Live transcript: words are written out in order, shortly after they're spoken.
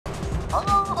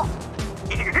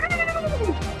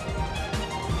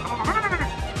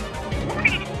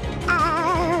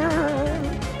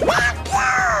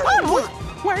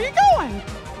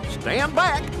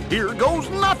here goes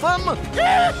nothing.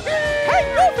 Hey,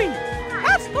 Goofy!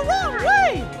 That's the wrong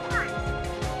way!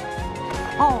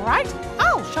 All right,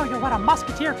 I'll show you what a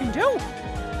musketeer can do.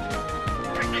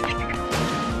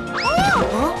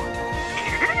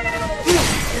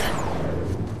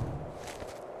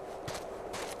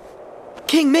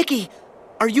 King Mickey,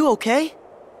 are you okay?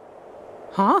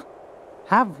 Huh?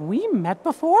 Have we met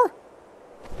before?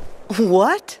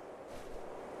 What?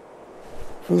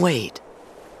 Wait,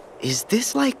 is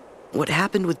this like what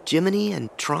happened with Jiminy and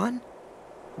Tron?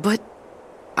 But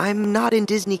I'm not in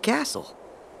Disney Castle.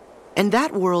 And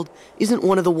that world isn't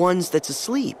one of the ones that's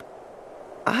asleep.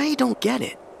 I don't get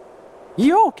it.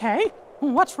 You okay?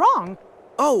 What's wrong?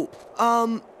 Oh,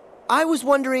 I was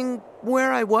wondering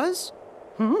where I was?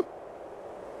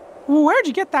 Where'd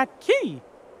you get that key?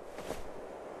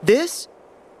 This?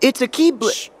 It's a key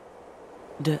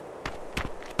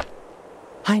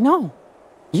I know.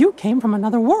 You came from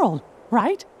another world,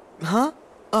 right? Huh?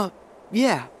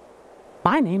 Yeah.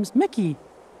 My name's Mickey.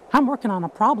 I'm working on a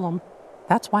problem.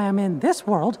 That's why I'm in this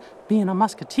world, being a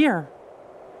musketeer.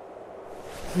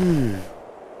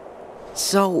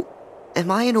 So,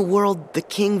 am I in a world the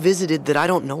king visited that I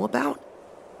don't know about?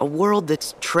 A world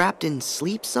that's trapped in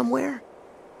sleep somewhere?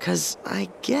 'Cause I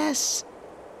guess...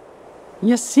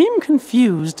 You seem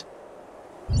confused.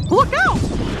 Look out!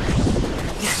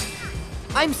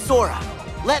 I'm Sora.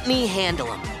 Let me handle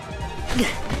him.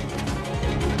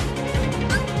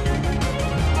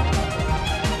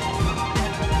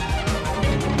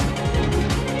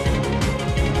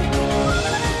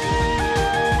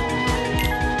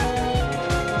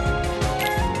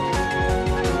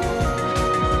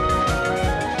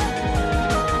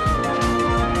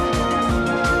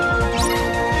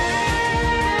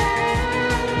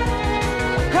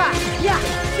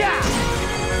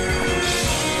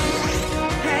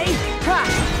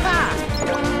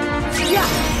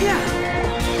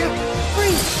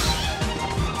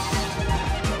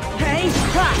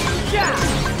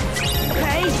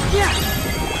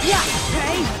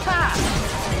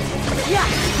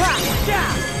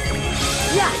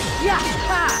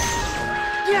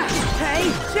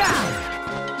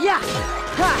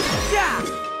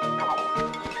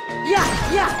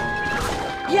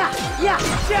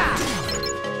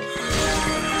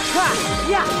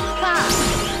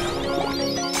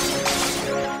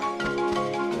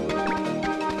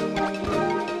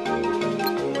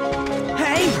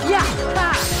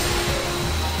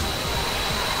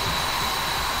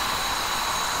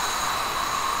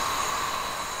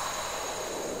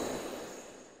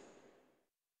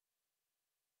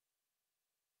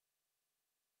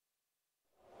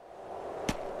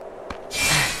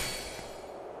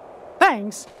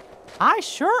 Thanks. I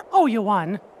sure owe you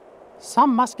one.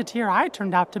 Some musketeer I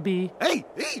turned out to be. Hey,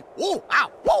 whoa,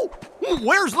 ow, whoa.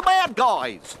 Where's the bad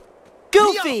guys?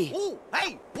 Goofy! Yeah, whoa,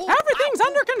 hey, whoa, Everything's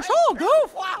under control,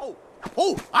 Goof! Wow.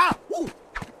 Whoa.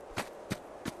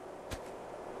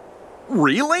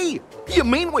 Really? You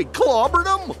mean we clobbered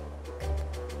them?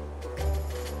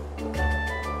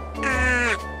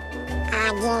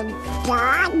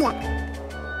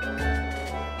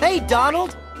 Hey,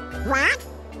 Donald! What?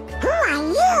 Who are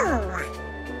you?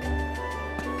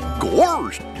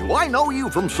 Gosh, do I know you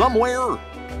from somewhere?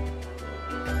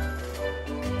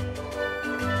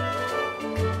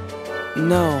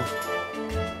 No.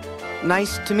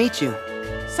 Nice to meet you.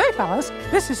 Say, fellas,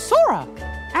 this is Sora.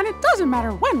 And it doesn't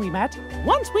matter when we met.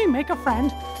 Once we make a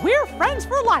friend, we're friends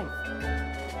for life.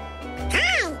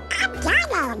 Hi, I'm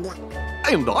Donald.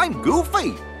 And I'm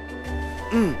Goofy.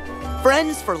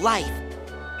 Friends for life.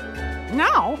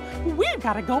 Now, we've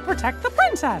got to go protect the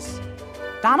princess.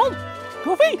 Donald,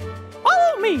 Goofy,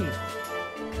 follow me.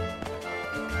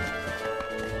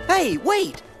 Hey,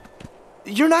 wait!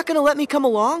 You're not gonna let me come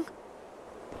along?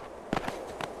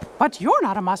 But you're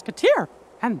not a musketeer,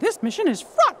 and this mission is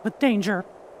fraught with danger.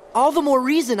 All the more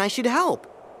reason I should help.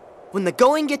 When the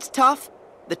going gets tough,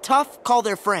 the tough call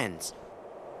their friends.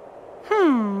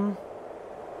 Well,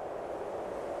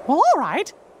 all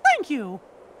right. Thank you.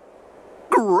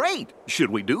 Great. Should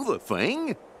we do the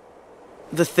thing?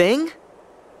 The thing?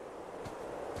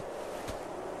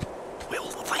 Well,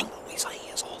 the thing that we say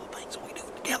is all the things that we do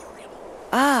together, you know.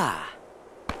 Ah.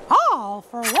 All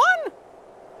for one.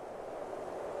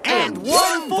 And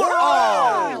one for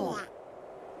all!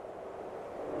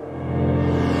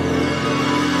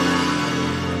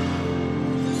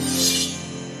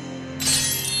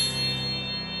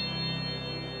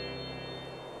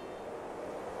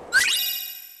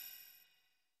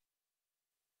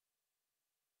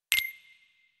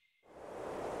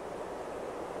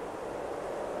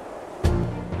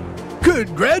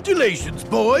 Congratulations,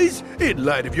 boys! In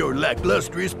light of your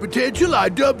lacklustrous potential, I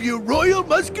dub you Royal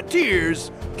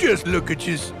Musketeers. Just look at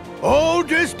yous, all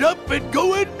dressed up and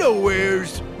going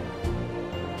nowheres.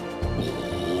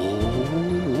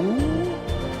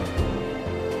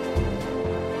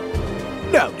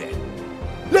 Now then,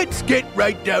 let's get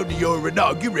right down to your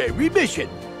inaugural mission.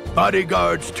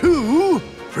 Bodyguards to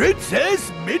Princess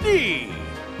Minnie.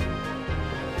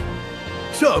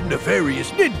 Some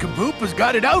nefarious nincompoop has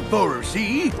got it out for her,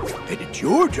 see? And it's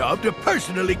your job to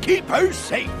personally keep her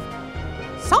safe.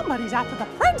 Somebody's after the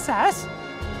princess?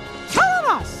 Tell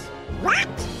on us! What?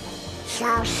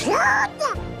 So soon?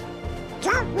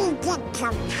 Don't we get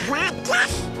to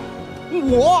practice?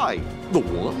 Why? The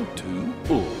 1,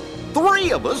 2,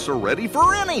 3 of us are ready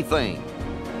for anything.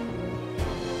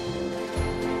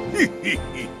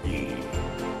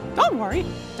 Don't worry,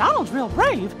 Donald's real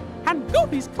brave, and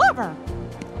Goofy's clever.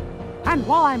 And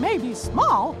while I may be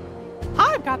small,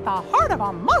 I've got the heart of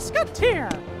a musketeer.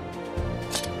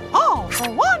 All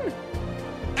for one,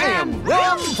 And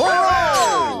one for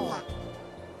all!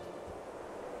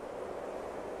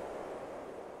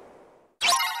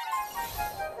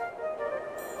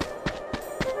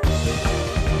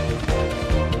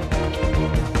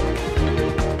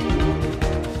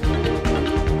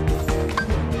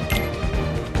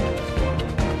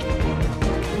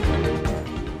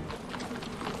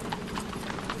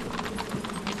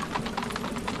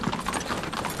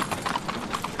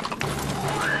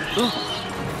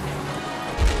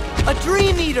 A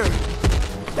Dream Eater!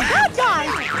 bad guy!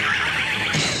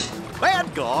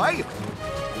 Bad guy?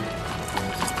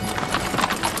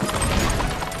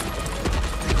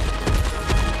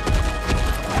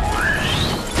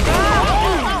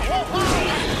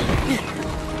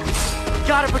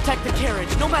 Gotta protect the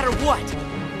carriage, no matter what!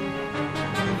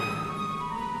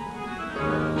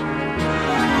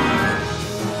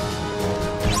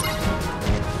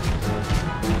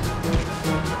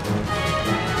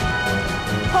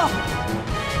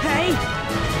 Hey!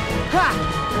 Ha!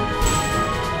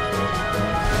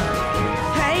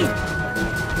 Hey!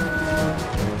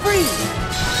 Freeze!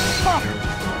 Oh!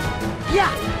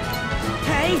 Yeah!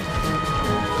 Hey!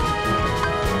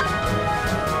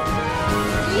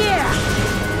 Yeah!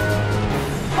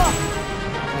 Oh!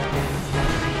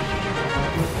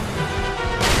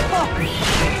 Oh!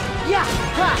 Yeah!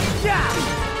 Ha! Yeah!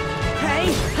 Hey!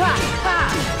 Ha! Ha!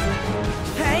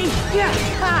 Hey! Yeah!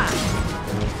 Ha!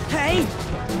 Hey!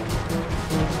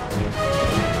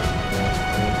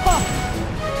 Oh!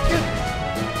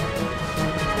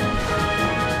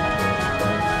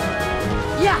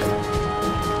 Yeah!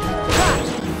 Ha!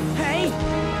 Hey!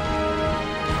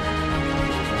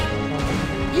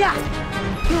 Yeah!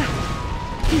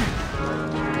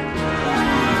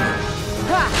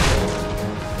 Ha!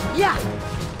 Yeah!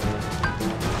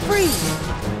 Freeze!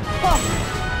 Oh!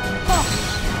 Oh!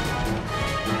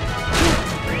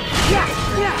 Yeah!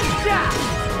 Yeah! Yeah!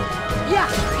 Yeah!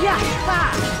 Yeah! Ha!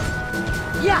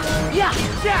 Yeah! Yeah!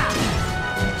 Yeah!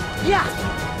 Yeah!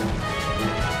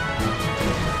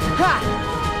 Ha!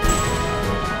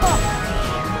 Oh!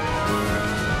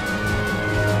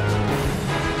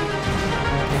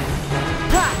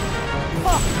 Ha!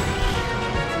 Oh!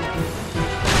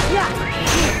 Yeah!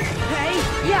 Hey!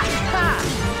 Yeah! Ha!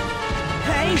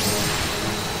 Hey!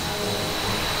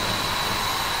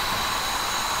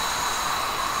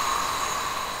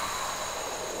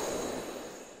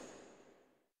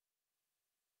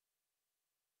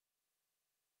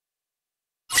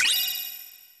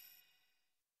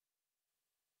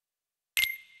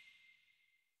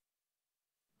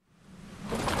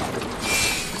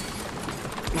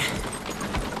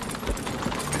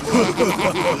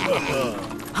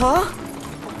 Huh?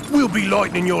 We'll be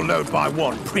lightening your load by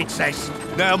 1, Princess.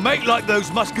 Now make like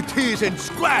those musketeers and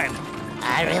scram!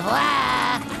 Au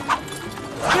revoir.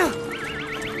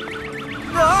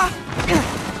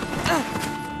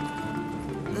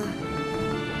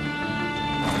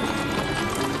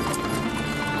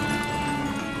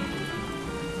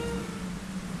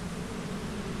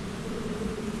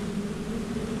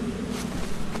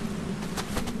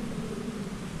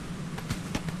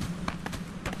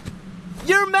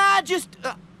 Your Majesty!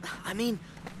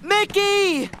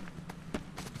 Mickey!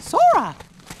 Sora!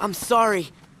 I'm sorry.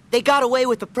 They got away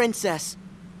with the princess.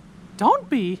 Don't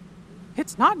be.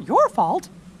 It's not your fault.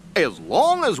 As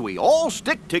long as we all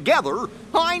stick together,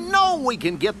 I know we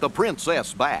can get the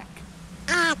princess back.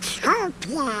 Let's hope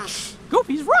yes.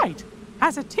 Goofy's right.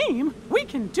 As a team, we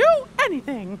can do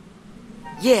anything.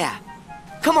 Yeah.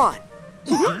 Come on.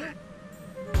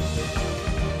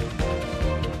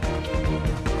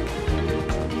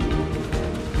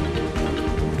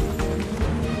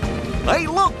 Hey,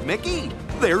 look, Mickey.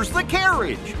 There's the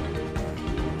carriage.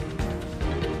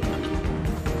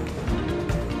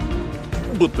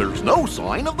 But there's no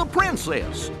sign of the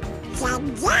princess.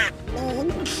 Then that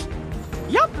means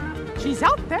Yup, she's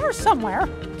out there somewhere,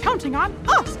 counting on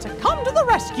us to come to the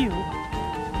rescue.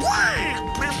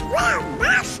 yeah, 'cause we're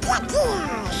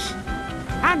musketeers.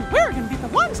 And we're gonna be the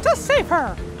ones to save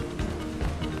her.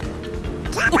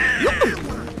 Come on.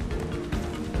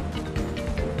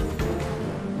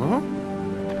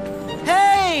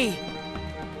 Hey!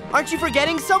 Aren't you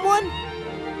forgetting someone?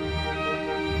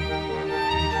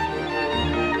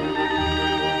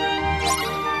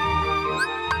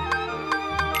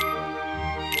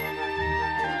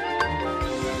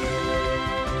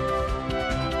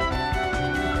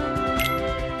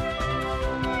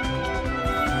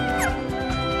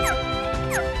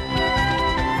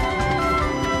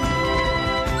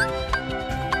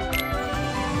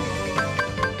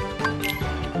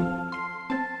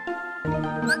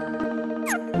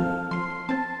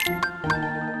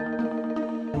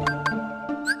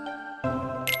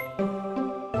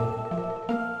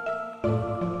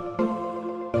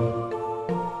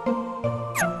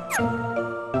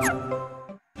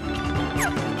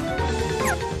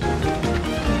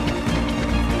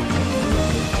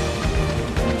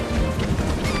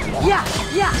 Yeah,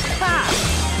 yeah, ha!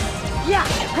 Yeah,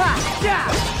 ha,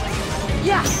 yeah!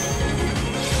 Yeah!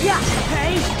 Yeah,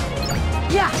 hey!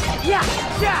 Yeah, yeah,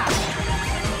 yeah!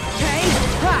 Hey,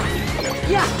 ha!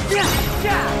 Yeah, yeah,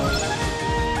 yeah!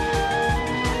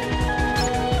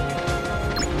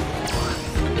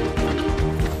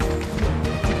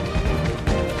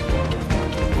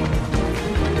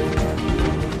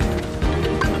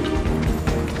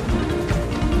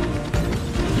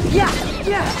 Yeah,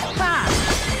 yeah, ha!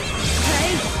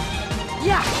 Hey!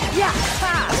 Yeah, yeah,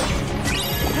 ha!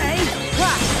 Hey,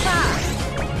 ha, ha!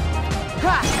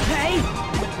 Ha, hey!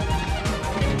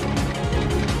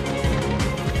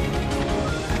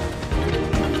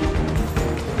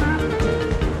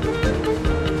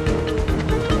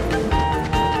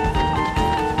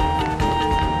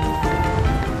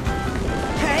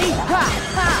 Hey, ha,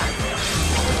 ha!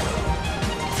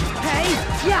 Hey,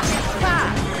 yeah, ha!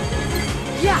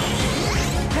 Yeah!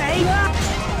 Hey!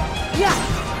 Yeah!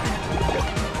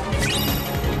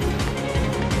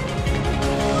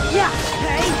 Yeah!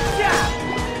 Hey! Yeah!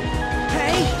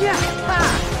 Hey! Yeah! Ha!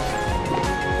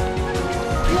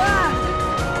 Yeah!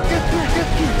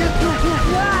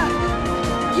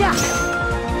 Yeah! Yeah!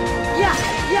 Yeah!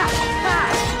 Yeah! Ha!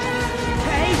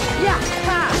 Hey! Yeah!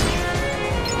 Ha!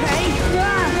 Hey!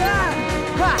 Yeah! Yeah!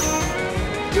 Ha!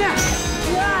 Yeah!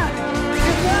 Yeah!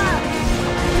 Yeah!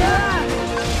 Yeah!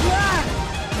 Yeah!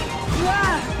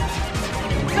 Yeah!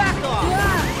 Back off!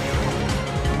 Yeah!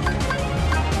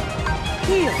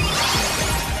 Heal!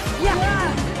 Yeah! Yeah!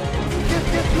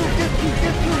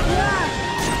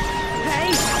 Hey!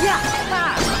 Yeah! Ha!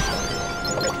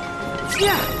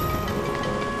 Yeah!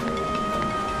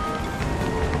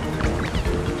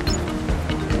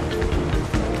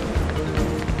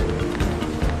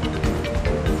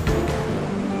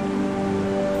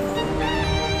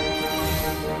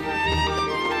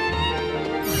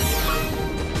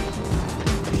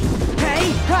 Hey!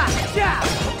 Ha! Yeah!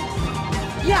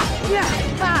 Yeah! Yeah!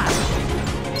 Ha!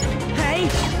 Hey!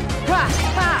 Ha!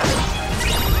 Ha!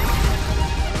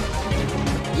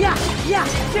 Yeah! Yeah!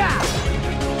 Yeah!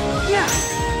 Yeah!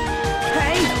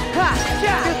 Hey! Ha!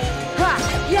 Yeah! Ha!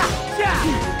 Yeah! Yeah!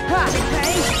 Ha!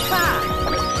 Hey! Ha!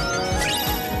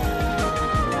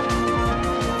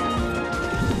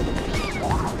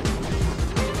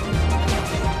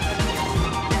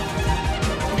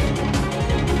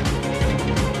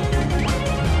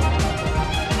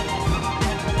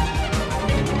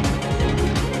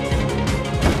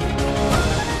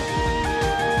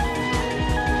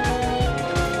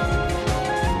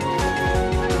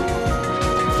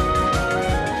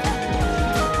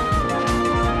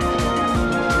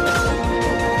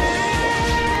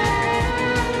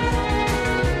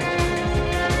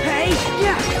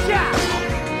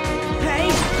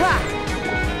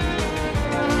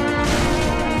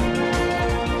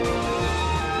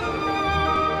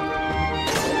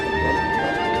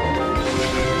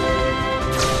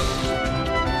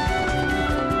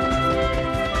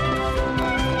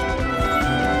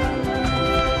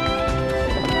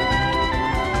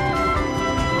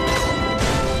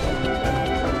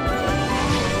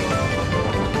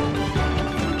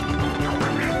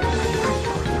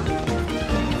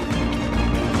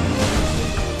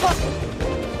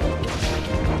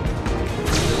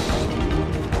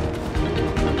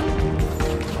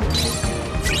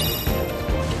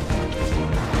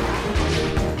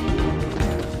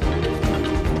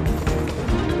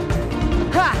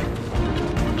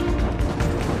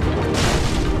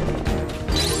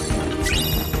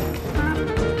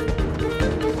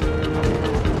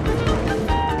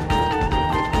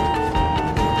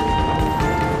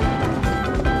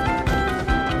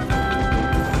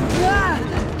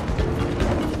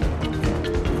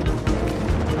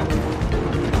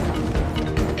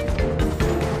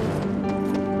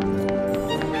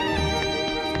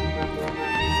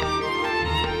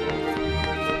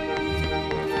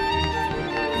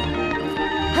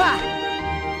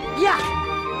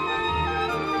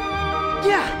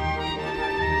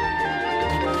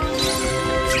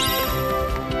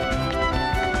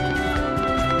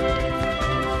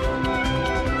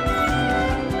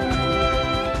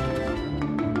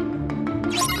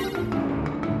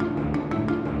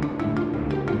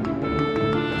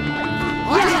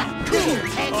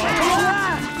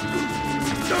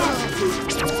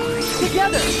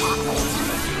 together!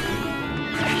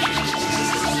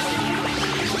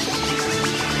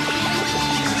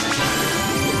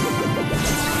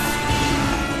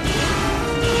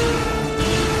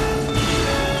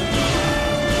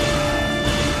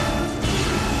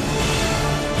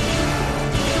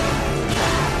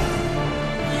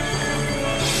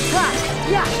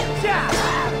 Yeah, yeah.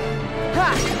 Ha,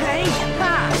 hey,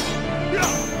 ha.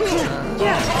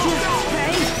 Yeah,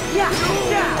 hey, yeah,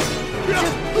 yeah.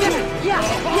 Yeah,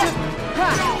 yeah. Ha,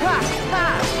 ha, ha.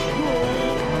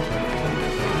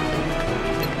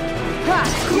 Ha,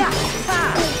 yeah, ha.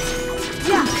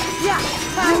 Yeah, yeah,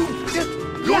 ha.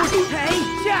 Yeah, hey,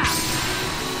 yeah.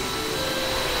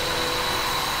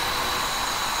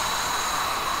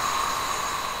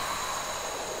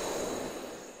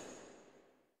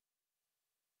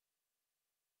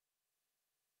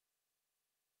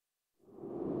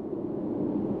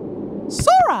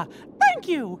 Sora, thank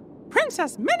you!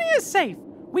 Princess Minnie is safe.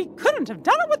 We couldn't have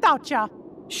done it without ya.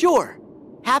 Sure.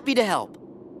 Happy to help.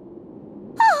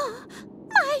 Oh,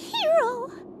 my hero!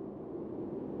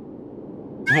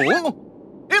 Huh?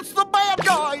 It's the bad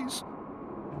guys!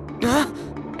 Huh?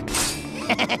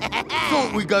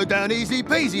 Thought we go down easy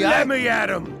peasy, Let me at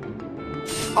him!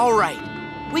 All right.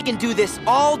 We can do this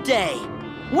all day.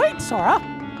 Wait, Sora.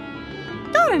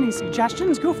 Got any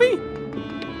suggestions, Goofy?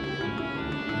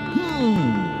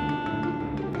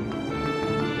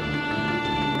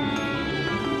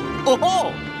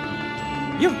 Oh,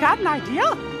 You've got an idea?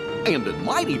 and it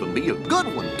might even be a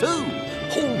good one, too.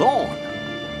 Hold on.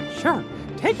 Sure.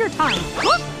 Take your time.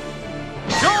 Look!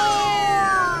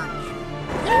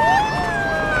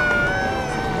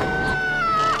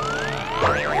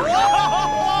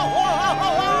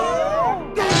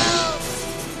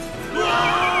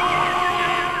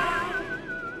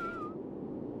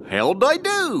 How'd I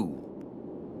do?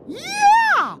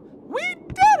 Yeah! We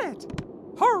did it!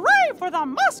 Hooray for the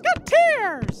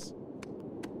Musketeers!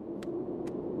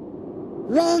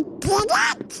 We did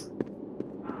it!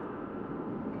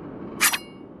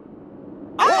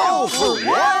 All for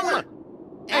one,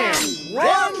 and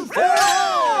one for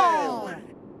all!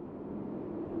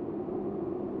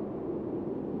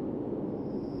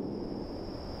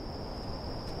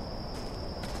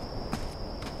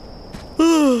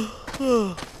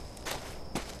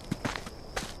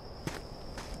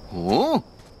 Huh?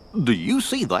 Do you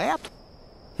see that?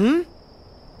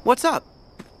 What's up?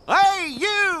 Hey,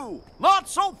 you! Not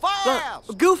so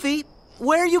fast! Goofy,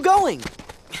 where are you going?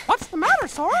 What's the matter,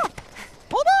 Sora?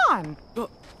 Hold on.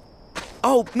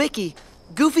 Oh, Mickey,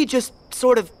 Goofy just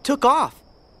sort of took off.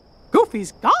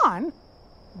 Goofy's gone?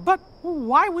 But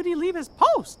why would he leave his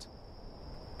post?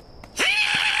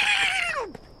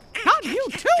 Not you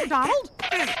too, Donald.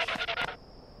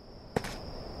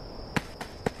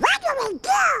 What do we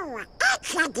do?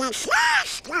 It's a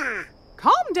disaster!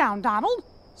 Calm down, Donald.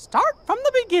 Start from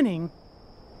the beginning.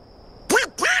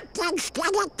 The captain's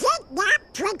gonna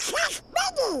kidnap Princess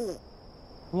Minnie!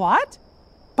 What?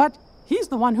 But he's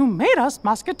the one who made us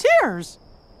Musketeers.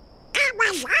 It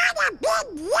was all a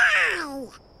big lie!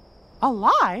 A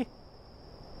lie?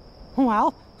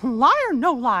 Well, lie or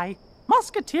no lie,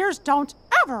 Musketeers don't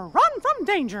ever run from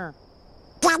danger.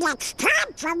 Then it's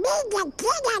time for me to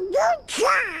get a new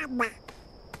job!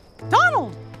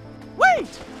 Donald,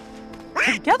 wait!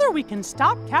 Together we can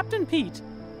stop Captain Pete.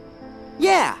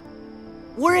 Yeah,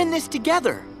 we're in this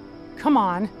together. Come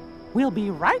on, we'll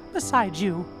be right beside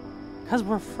you, 'cause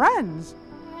we're friends.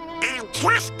 I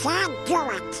just can't do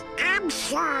it. I'm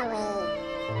sorry.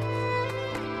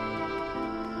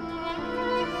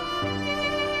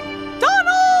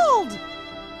 Donald!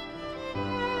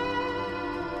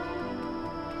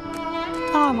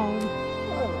 Donald.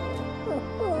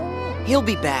 He'll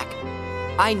be back.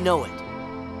 I know it.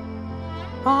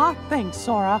 Aw, thanks,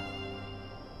 Sora.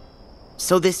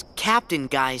 So this captain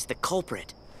guy's the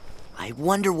culprit. I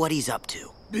wonder what he's up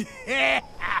to.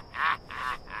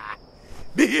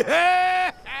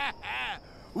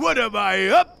 What am I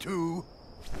up to?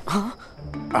 Huh?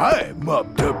 I'm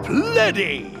up to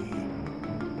plenty.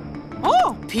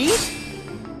 Oh, Pete?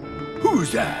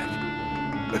 Who's that?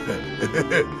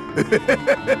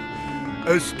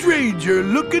 A stranger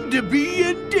looking to be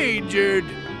endangered.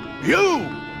 You!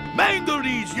 Mangle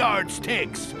these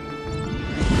yardsticks!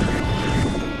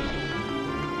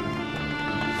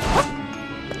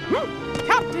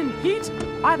 Captain Pete,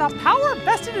 by the power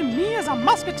vested in me as a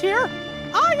musketeer,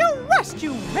 I arrest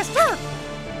you, mister!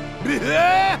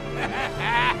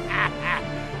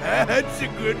 That's a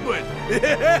good one.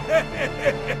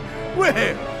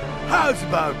 Well, how's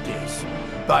about this?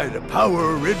 By the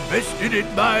power invested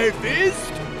in my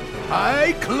fist,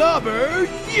 I clobber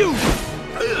you!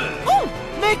 Oh!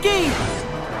 Mickey!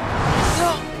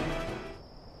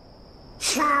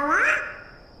 Sora?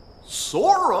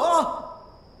 Sora?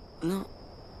 No.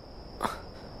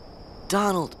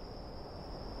 Donald.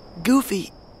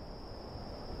 Goofy.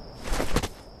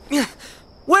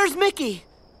 Where's Mickey?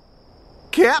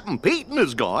 Captain Pete and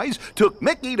his guys took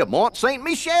Mickey to Mont Saint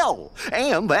Michel,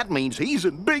 and that means he's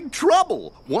in big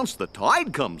trouble. Once the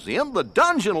tide comes in, the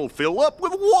dungeon will fill up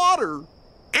with water.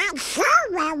 And so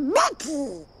will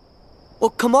Mickey. Well,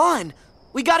 come on.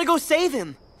 We gotta go save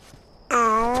him.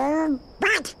 Oh,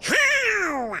 but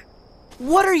how?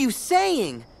 What are you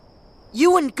saying?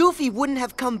 You and Goofy wouldn't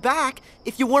have come back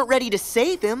if you weren't ready to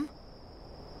save him.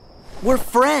 We're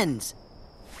friends.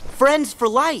 Friends for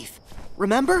life.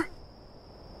 Remember?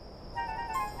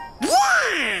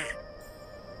 Yeah!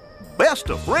 Best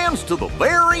of friends to the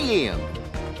very end.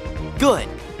 Good.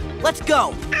 Let's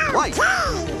go. Right.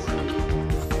 Okay!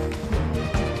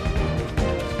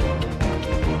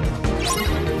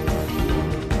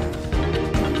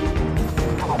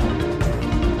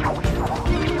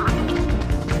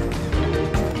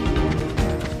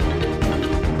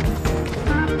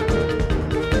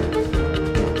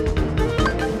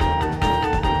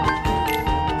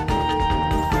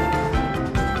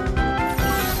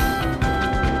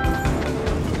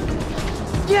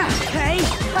 Yeah, hey,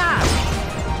 ha!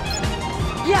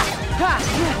 Yeah, ha,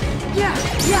 yeah, yeah,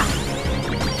 yeah!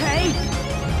 Hey,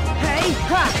 hey,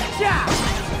 ha, yeah!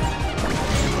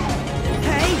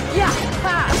 Hey, yeah,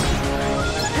 ha!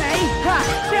 Hey, ha,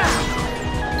 yeah!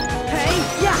 Hey,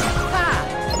 yeah, ha!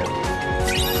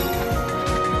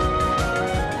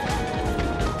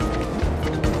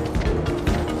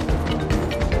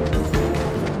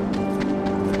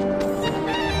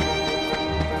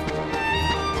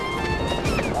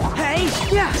 Hey,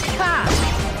 yeah, ha!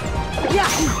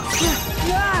 Yeah,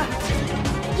 yeah,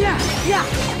 yeah, yeah, yeah,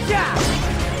 yeah,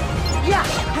 yeah,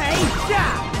 hey,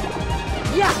 yeah,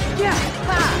 yeah, yeah,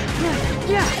 ha,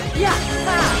 yeah, yeah,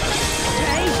 ha,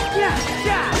 hey, yeah,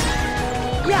 yeah,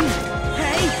 yeah,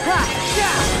 hey, ha,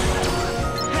 yeah,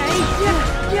 hey, yeah,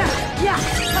 yeah, yeah,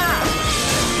 ha,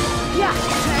 yeah,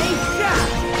 hey, yeah,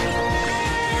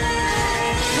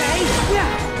 hey, yeah.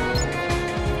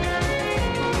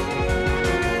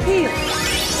 Heal.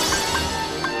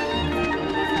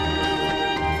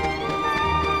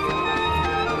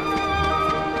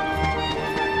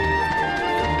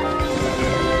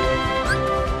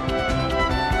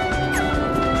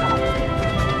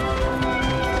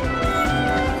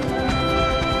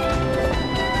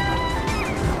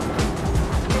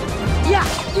 Yeah,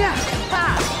 yeah, ha.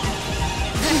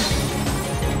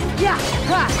 Yeah,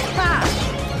 ha, ha.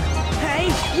 Hey,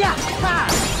 yeah, ha.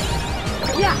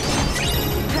 Yeah.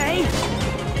 Hey!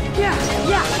 Yeah!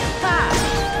 Yeah! Ha!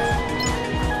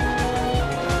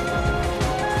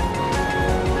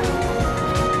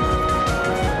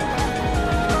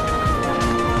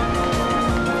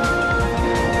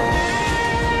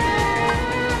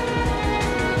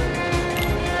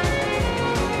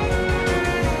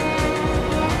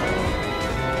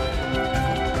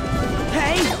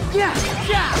 Hey! Yeah!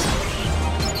 Yeah!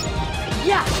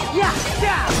 Yeah! Yeah!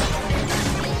 Yeah!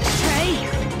 Hey!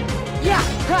 Yeah!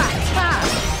 Ha! Ha!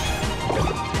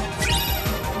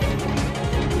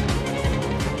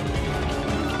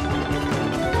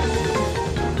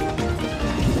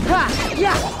 Ha!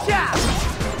 Yeah! Yeah!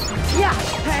 Yeah!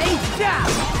 Hey! Yeah!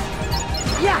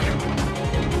 Yeah!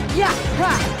 Yeah!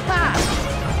 Ha! Ha!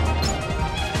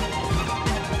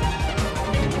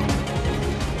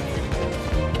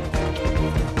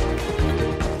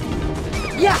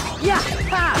 Yeah! Yeah!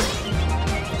 Ha!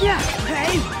 Yeah!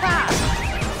 Hey! Ha!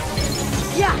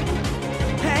 Yeah!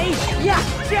 Hey! Yeah!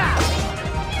 Yeah!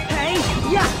 Hey!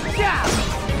 Yeah! Yeah!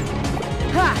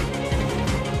 Ha!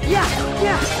 Yeah!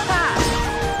 Yeah! Ha!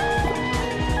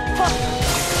 Ha!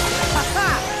 Ha! Ha!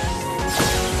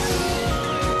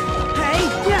 Hey!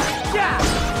 Yeah! Yeah!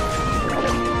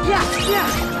 Yeah! Yeah!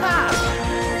 Ha!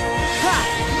 Ha!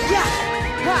 Yeah!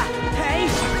 Ha! Hey!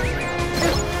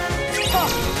 Ha!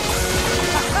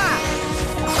 Ha! Ha!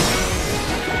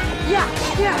 Yeah!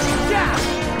 Yeah! Yeah!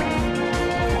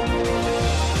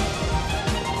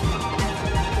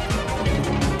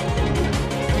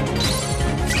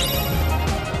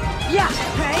 Yeah,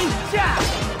 hey, yeah,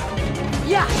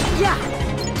 yeah, yeah.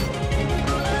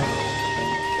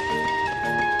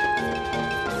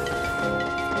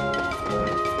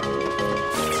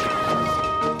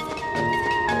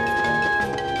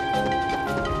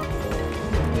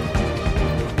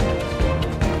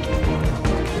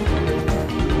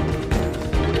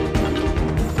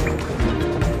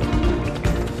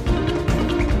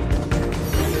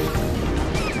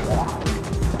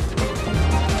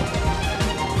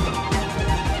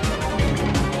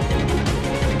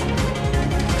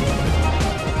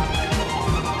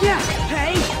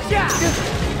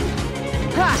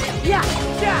 Yeah!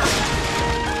 Yeah!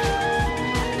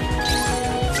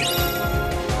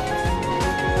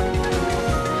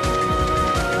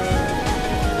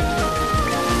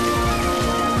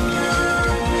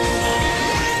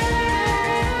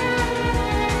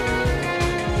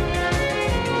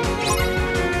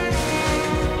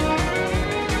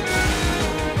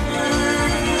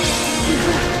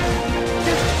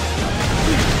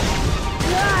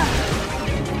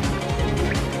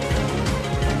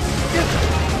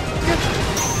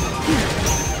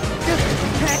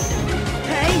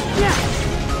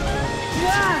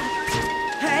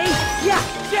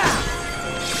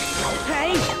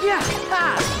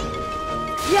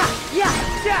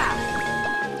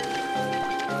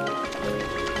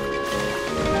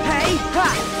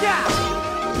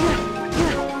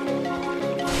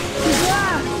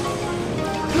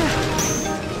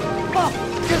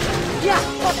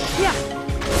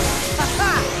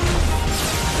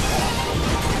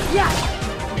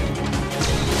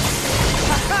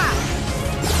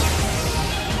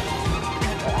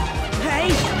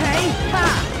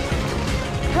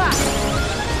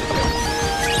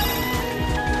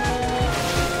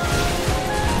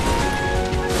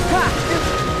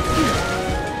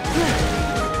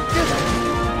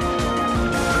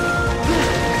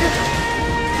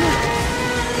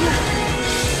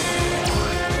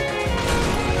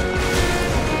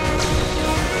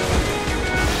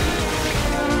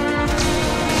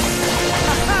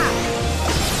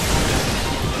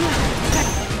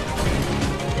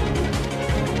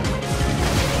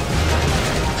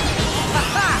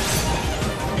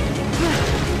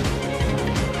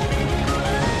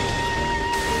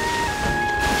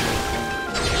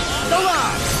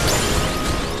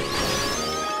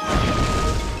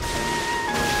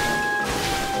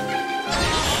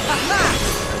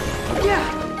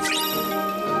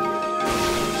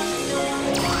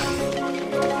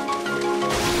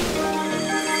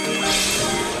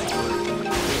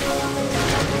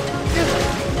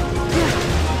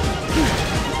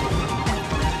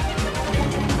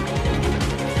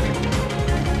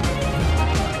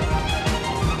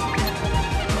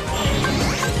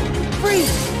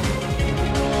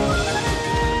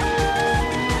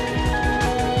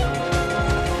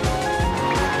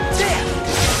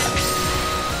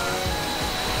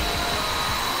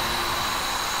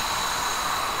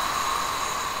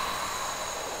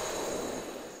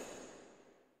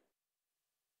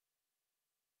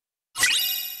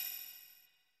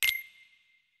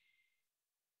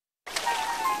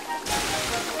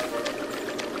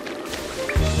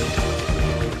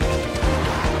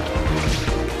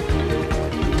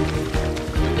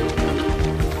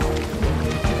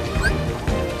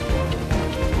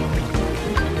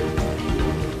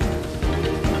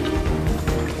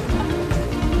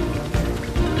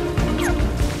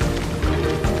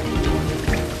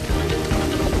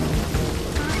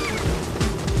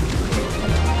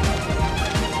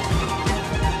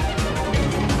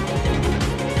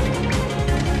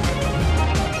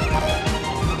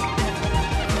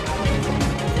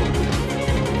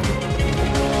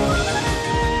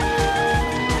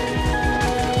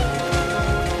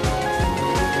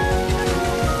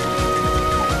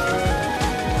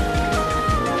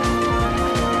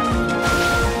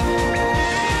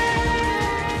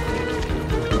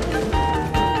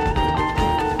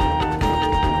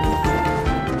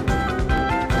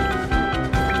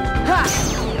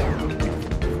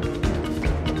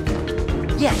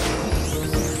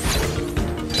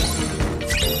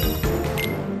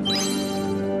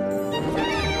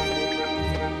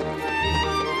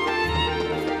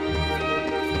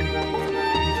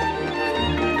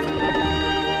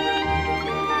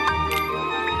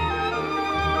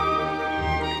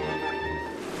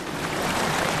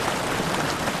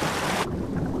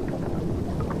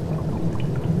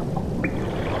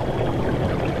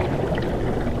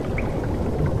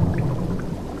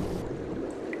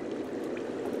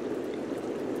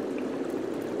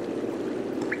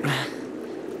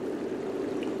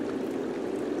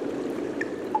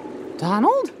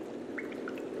 Donald?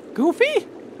 Goofy?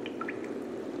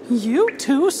 You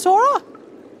too, Sora?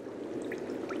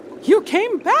 You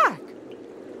came back!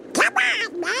 Come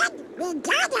on, man! We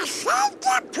gotta save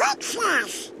the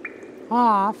princess!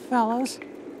 Aw, fellas.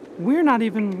 We're not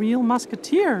even real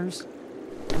musketeers.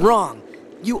 Wrong.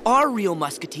 You are real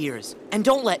musketeers, and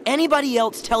don't let anybody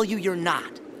else tell you you're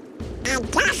not.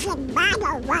 It doesn't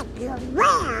matter what you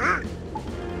wear.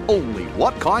 Only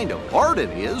what kind of heart it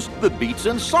is that beats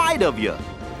inside of you.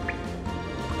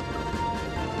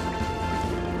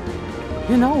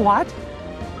 You know what?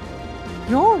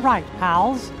 You're right,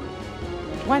 pals.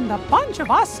 When the bunch of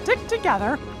us stick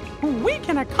together, we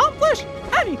can accomplish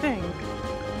anything.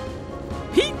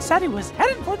 Pete said he was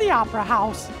headed for the Opera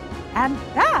House, and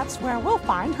that's where we'll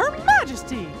find Her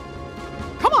Majesty.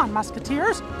 Come on,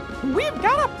 Musketeers. We've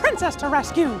got a princess to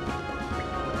rescue.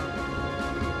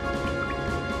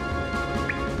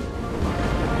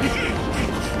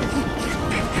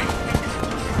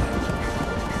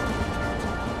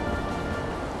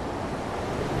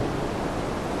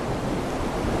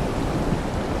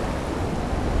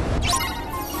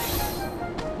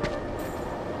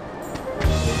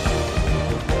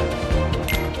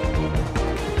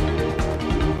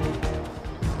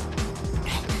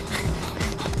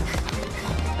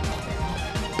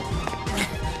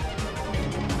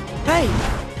 Hey,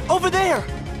 over there!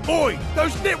 Oi,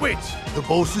 those nitwits! The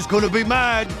boss is gonna be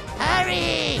mad.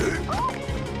 Hurry!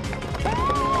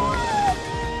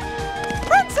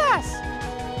 Princess!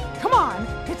 Come on,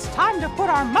 it's time to put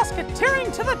our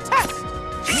musketeering to the test.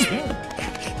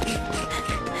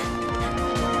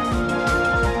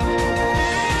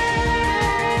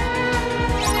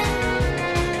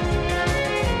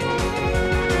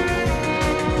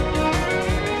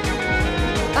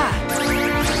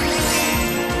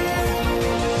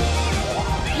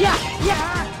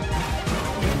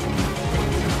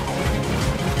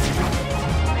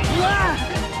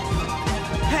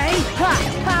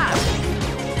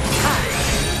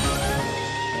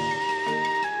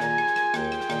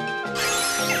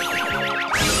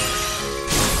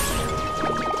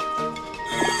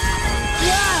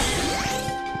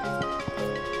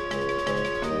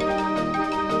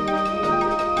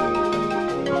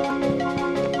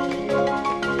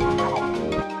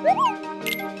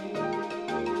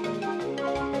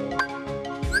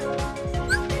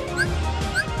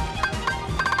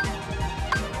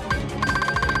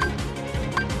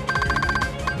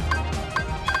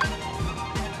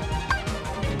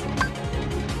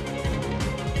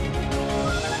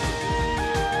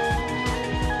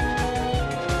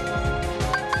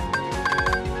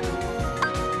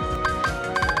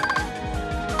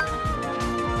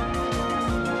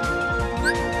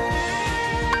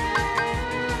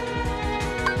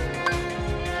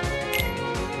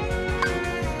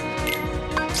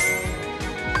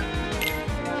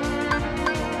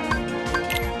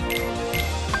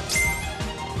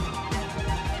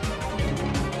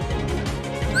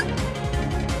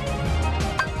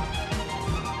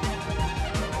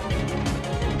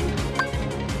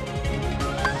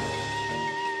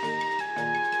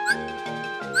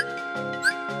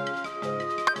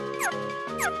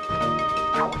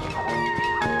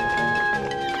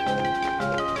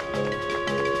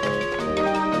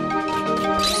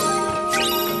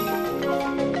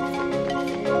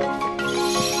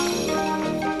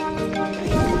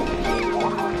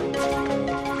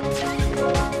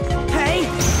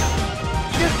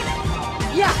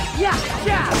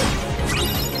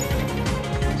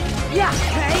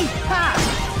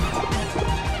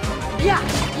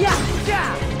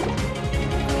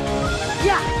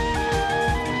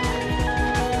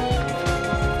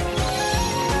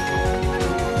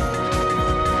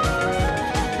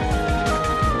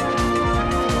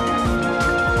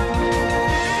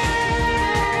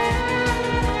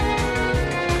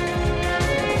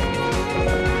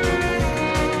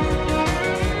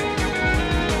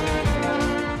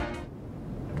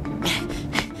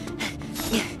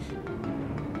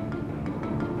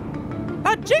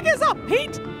 Jig is up,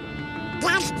 Pete!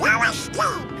 There's no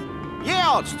escape.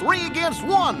 Yeah, it's 3 against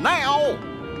 1 now.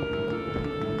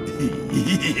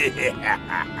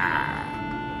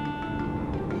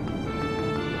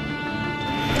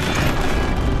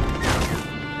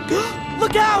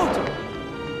 Look out!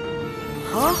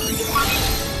 Huh?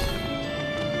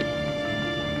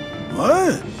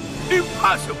 What?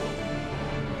 Impossible!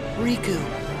 Riku.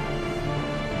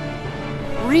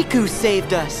 Riku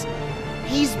saved us.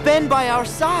 He's been by our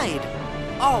side.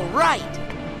 All right.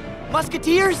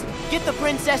 Musketeers, get the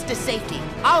princess to safety.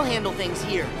 I'll handle things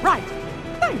here. Right.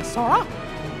 Thanks, Sora.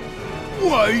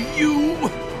 Why, you...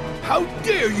 How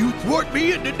dare you thwart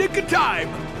me in the nick of time?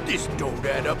 This don't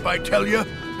add up, I tell you.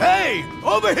 Hey,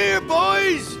 over here,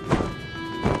 boys!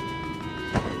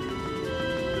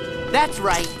 That's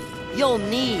right. You'll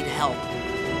need help.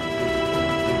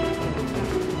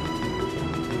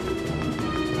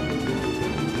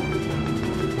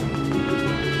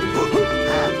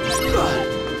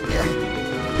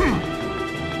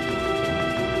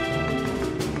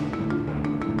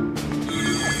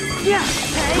 Yeah!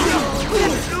 Hey!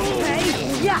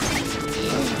 Yeah!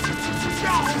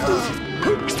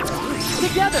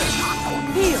 Together!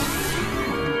 Heal!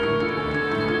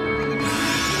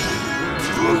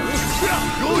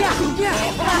 Yeah!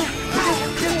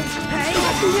 Hey!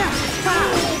 Yeah!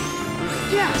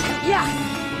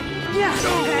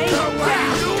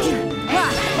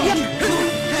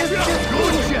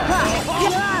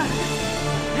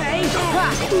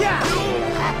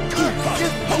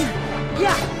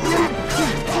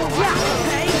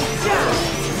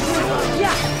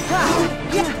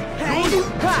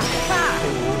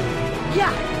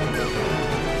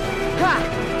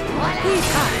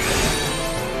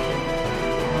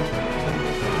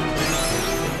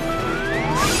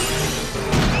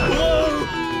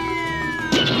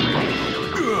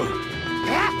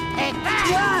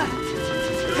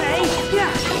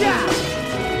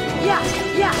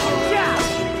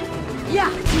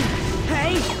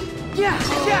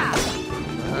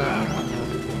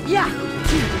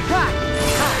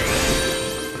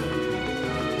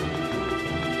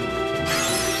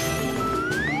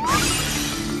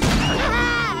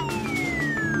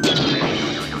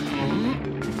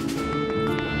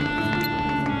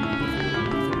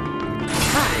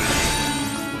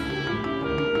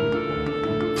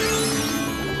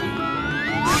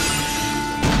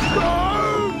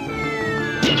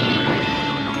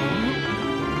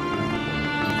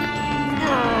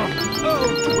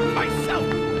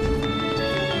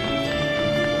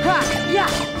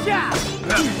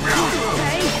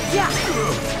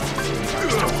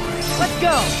 Let's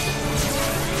go!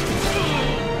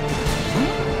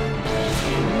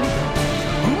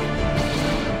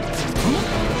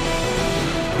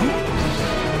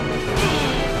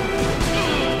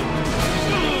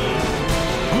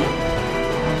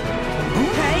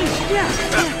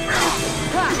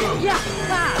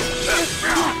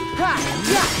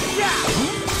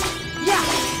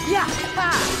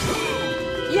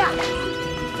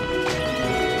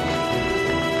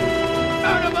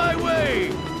 Out of my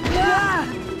way!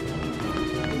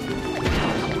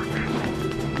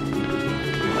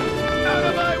 Out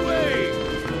of my way!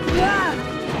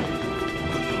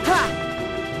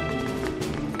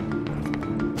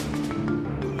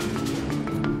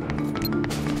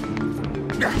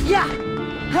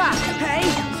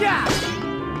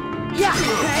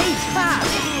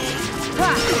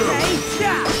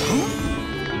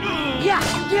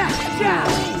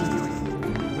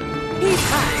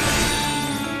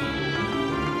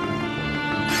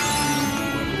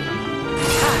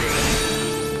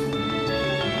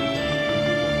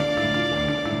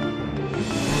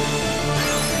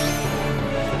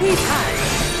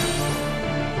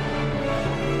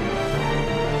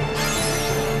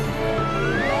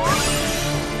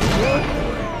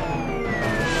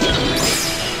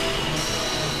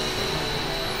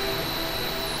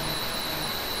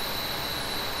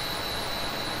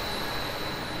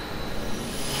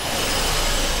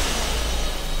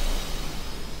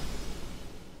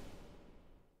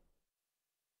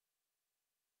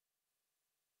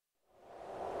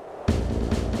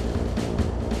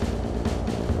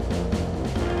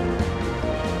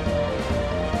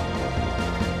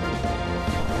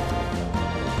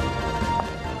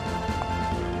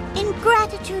 In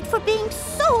gratitude for being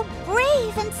so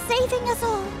brave and saving us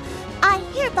all, I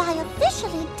hereby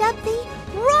officially dub thee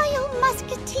Royal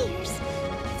Musketeers.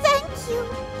 Thank you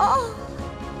all.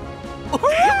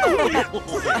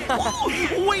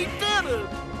 We did it!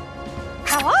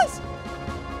 Fellas,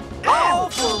 All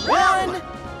for one,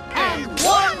 and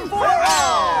one for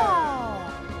all!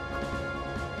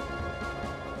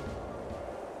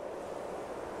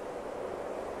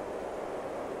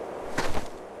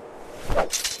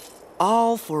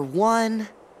 All for one,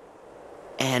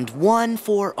 and one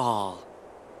for all.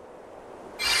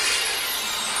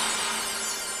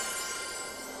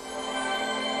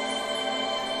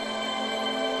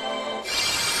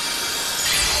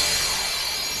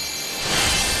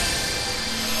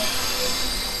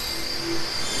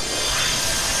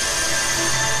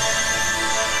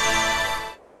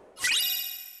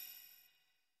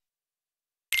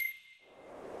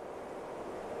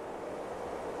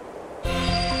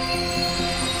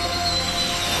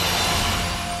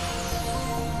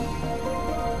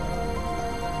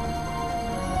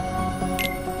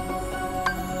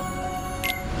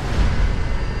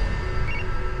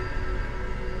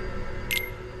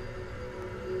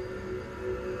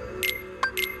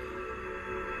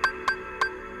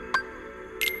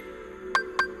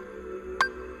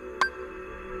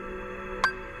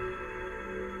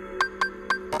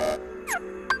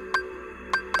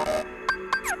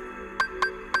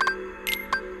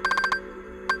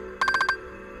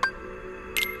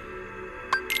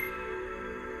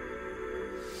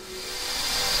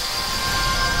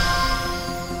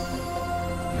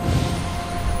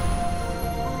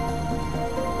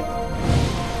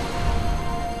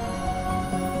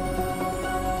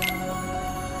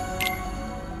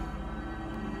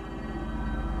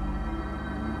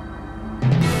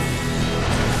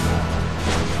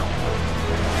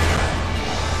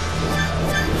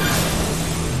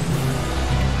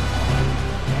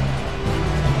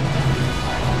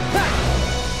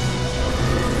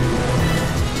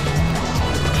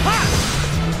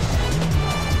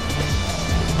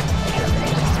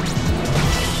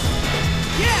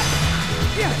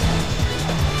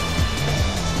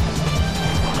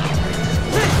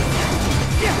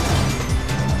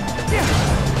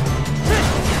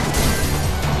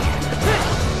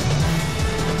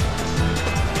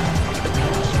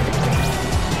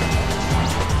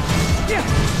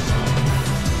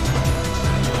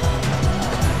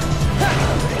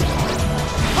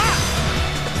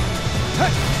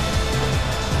 Hey!